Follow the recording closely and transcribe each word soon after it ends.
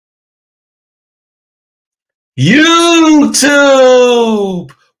YouTube!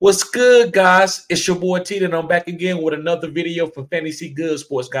 What's good, guys? It's your boy Tita, and I'm back again with another video for Fantasy Good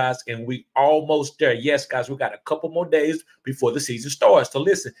Sports, guys. And we almost there. Yes, guys, we got a couple more days before the season starts. So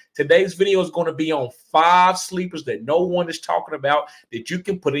listen, today's video is going to be on 5 sleepers that no one is talking about that you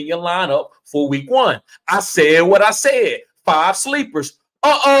can put in your lineup for week 1. I said what I said. 5 sleepers.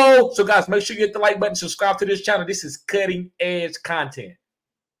 So, guys, make sure you hit the like button, subscribe to this channel. This is cutting edge content.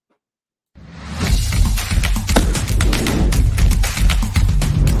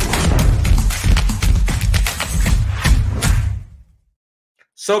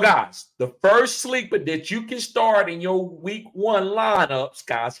 So, guys, the first sleeper that you can start in your week 1 lineups,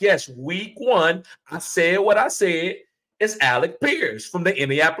 guys, yes, week 1, I said what I said, is Alec Pierce from the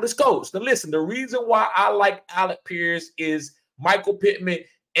Indianapolis Colts. Now, listen, the reason why I like Alec Pierce is Michael Pittman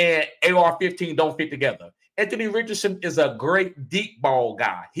and AR-15 don't fit together. Anthony Richardson is a great deep ball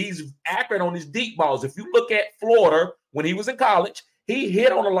guy. He's accurate on his deep balls. If you look at Florida when he was in college, he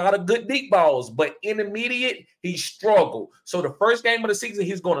hit on a lot of good deep balls, but intermediate, he struggled. So the first game of the season,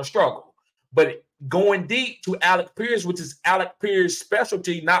 he's going to struggle. But going deep to Alec Pierce, which is Alec Pierce's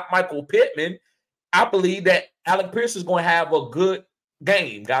specialty, not Michael Pittman, I believe that Alec Pierce is going to have a good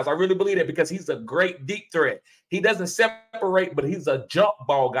game, guys. I really believe that because he's a great deep threat. He doesn't separate, but he's a jump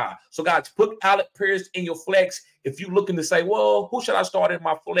ball guy. So, guys, put Alec Pierce in your flex if you're looking to say, well, who should I start in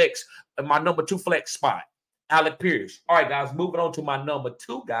my flex, in my number 2 flex spot? Alec Pierce. All right, guys, moving on to my number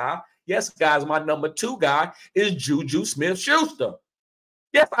 2 guy. Yes, guys, my number 2 guy is Juju Smith-Schuster.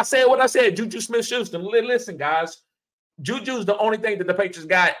 Yes, I said what I said, Juju Smith-Schuster. Listen, guys, Juju's the only thing that the Patriots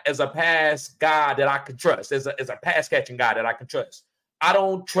got as a pass guy that I can trust, as a pass-catching guy that I can trust. I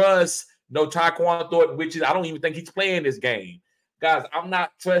don't trust no Tyquan Thornton, which I don't even think he's playing this game. Guys, I'm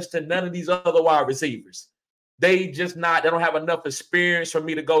not trusting none of these other wide receivers. They don't have enough experience for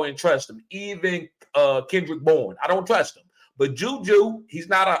me to go and trust them. Even Kendrick Bourne, I don't trust him. But Juju, he's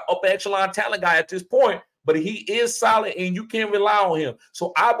not an upper echelon talent guy at this point, but he is solid and you can rely on him.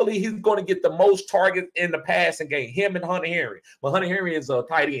 So I believe he's going to get the most targets in the passing game, him and Hunter Henry. But Hunter Henry is a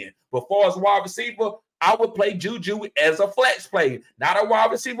tight end. But as far as wide receiver, I would play Juju as a flex play, not a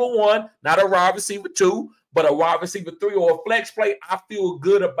wide receiver 1, not a wide receiver 2, but a wide receiver 3 or a flex play. I feel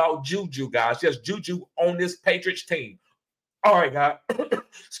good about Juju, guys. Just Juju on this Patriots team. All right, guys.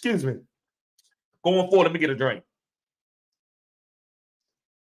 Excuse me. Going forward, let me get a drink.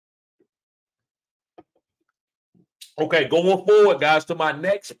 Okay, going forward, guys, to my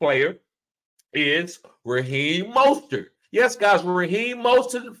next player is Raheem Mostert. Yes, guys, Raheem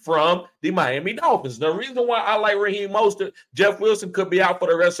Mostert from the Miami Dolphins. The reason why I like Raheem Mostert, Jeff Wilson could be out for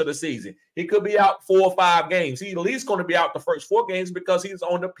the rest of the season. He could be out 4 or 5 games. He's at least going to be out the first 4 games because he's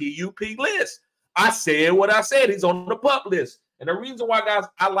on the PUP list. I said what I said. He's on the PUP list. And the reason why, guys,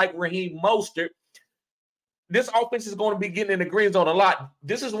 I like Raheem Mostert, this offense is going to be getting in the green zone a lot.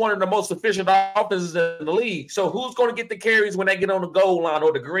 This is one of the most efficient offenses in the league. So who's going to get the carries when they get on the goal line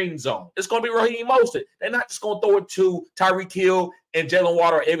or the green zone? It's going to be Raheem Mostert. They're not just going to throw it to Tyreek Hill and Jalen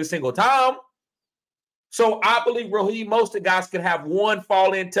Waddle every single time. So I believe Raheem Mostert, guys, can have 1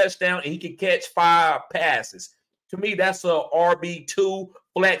 fall-in touchdown and he can catch 5 passes. To me, that's a RB2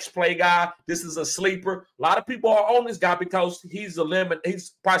 flex play guy. This is a sleeper. A lot of people are on this guy because he's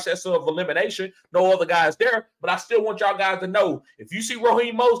processor of elimination. No other guys there. But I still want y'all guys to know, if you see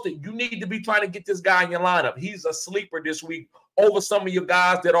Raheem Mostert, you need to be trying to get this guy in your lineup. He's a sleeper this week over some of your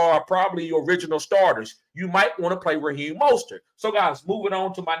guys that are probably your original starters. You might want to play Raheem Mostert. So, guys, moving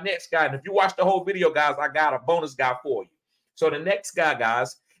on to my next guy. And if you watch the whole video, guys, I got a bonus guy for you. So the next guy,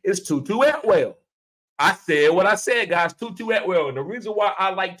 guys, is Tutu Atwell. I said what I said, guys. Tutu Atwell. And the reason why I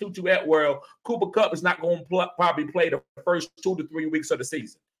like Tutu Atwell, Cooper Kupp is not going to probably play the first 2 to 3 weeks of the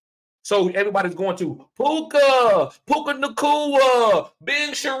season. So everybody's going to Puka Nacua,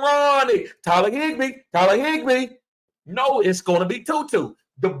 Ben Sharani, Tyler Higbee. No, it's going to be Tutu.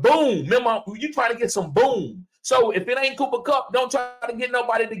 The boom. Remember, you trying to get some boom. So if it ain't Cooper Kupp, don't try to get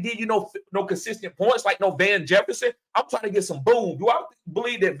nobody to give you no consistent points like no Van Jefferson. I'm trying to get some boom. Do I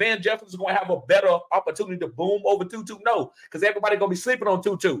believe that Van Jefferson is going to have a better opportunity to boom over Tutu? No, because everybody's going to be sleeping on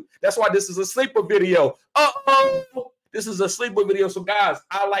Tutu. That's why this is a sleeper video. This is a sleeper video. So, guys,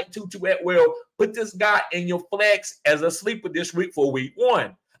 I like Tutu Atwell. Put this guy in your flex as a sleeper this week for week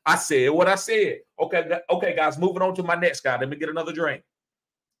 1. I said what I said. Okay, guys, moving on to my next guy. Let me get another drink.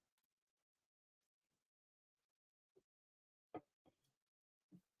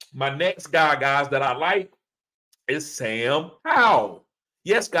 My next guy, guys, that I like is Sam Howell.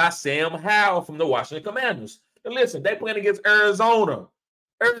 Yes, guys, Sam Howell from the Washington Commanders. And listen, they playing against Arizona.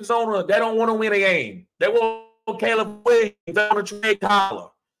 Arizona, they don't want to win a game. They want Caleb Williams. They want to trade Collar.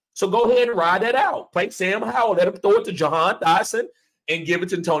 So go ahead and ride that out. Play Sam Howell. Let him throw it to Jahan Dotson and give it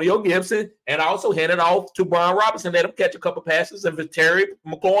to Antonio Gibson, and also hand it off to Brian Robinson. Let him catch a couple passes. If it's Terry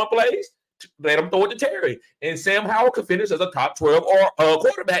McLaurin plays, let him throw it to Terry. And Sam Howell could finish as a top 12 or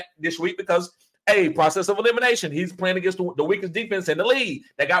quarterback this week because, hey, process of elimination. He's playing against the weakest defense in the league.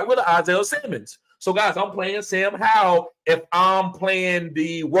 They got rid of Isaiah Simmons. So, guys, I'm playing Sam Howell if I'm playing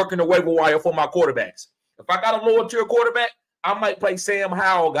the working the waiver wire for my quarterbacks. If I got a lower tier quarterback, I might play Sam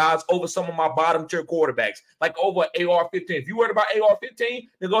Howell, guys, over some of my bottom tier quarterbacks, like over AR-15. If you're worried about AR-15,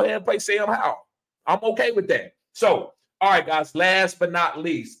 then go ahead and play Sam Howell. I'm okay with that. So, all right, guys, last but not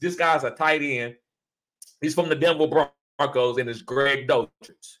least, this guy's a tight end. He's from the Denver Broncos, and it's Greg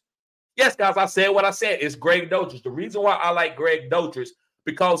Dulcich. Yes, guys, I said what I said. It's Greg Dulcich. The reason why I like Greg Dulcich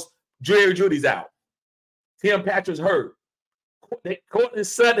because Jerry Jeudy's out. Tim Patrick's hurt. Courtland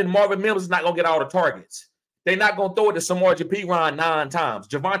Sutton and Marvin Mims is not going to get all the targets. They're not going to throw it to Samaje Perine 9 times.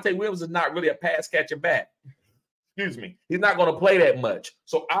 Javonte Williams is not really a pass-catching back. Excuse me. He's not going to play that much.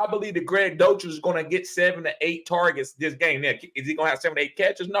 So I believe that Greg Dulcich is going to get 7 to 8 targets this game. Now, is he going to have 7 to 8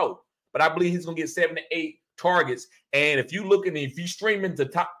 catches? No. But I believe he's going to get 7 to 8 targets. And if you look at if you streaming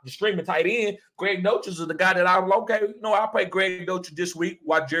tight end, Greg Dulcich is the guy that I'm okay. I'll play Greg Dulcich this week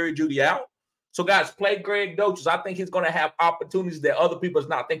while Jerry Jeudy out. So, guys, play Greg Dulcich. I think he's going to have opportunities that other people does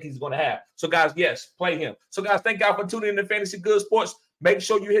not think he's going to have. So, guys, yes, play him. So, guys, thank y'all for tuning in to Fantasy Good Sports. Make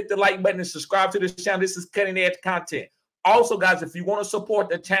sure you hit the like button and subscribe to this channel. This is cutting-edge content. Also, guys, if you want to support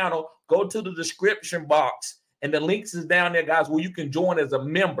the channel, go to the description box, and the links is down there, guys, where you can join as a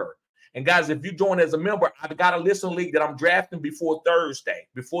member. And, guys, if you join as a member, I've got a listener league that I'm drafting before Thursday,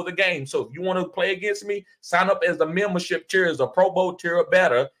 before the game. So, if you want to play against me, sign up as a membership tier, as a Pro Bowl tier or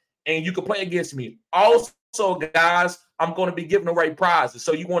better, and you can play against me. Also, guys, I'm going to be giving away prizes.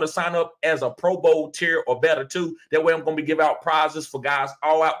 So you want to sign up as a Pro Bowl tier or better, too. That way I'm going to be giving out prizes for guys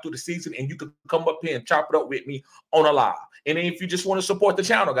all out through the season, and you can come up here and chop it up with me on a live. And then if you just want to support the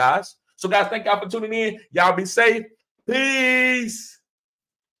channel, guys. So, guys, thank y'all for tuning in. Y'all be safe. Peace.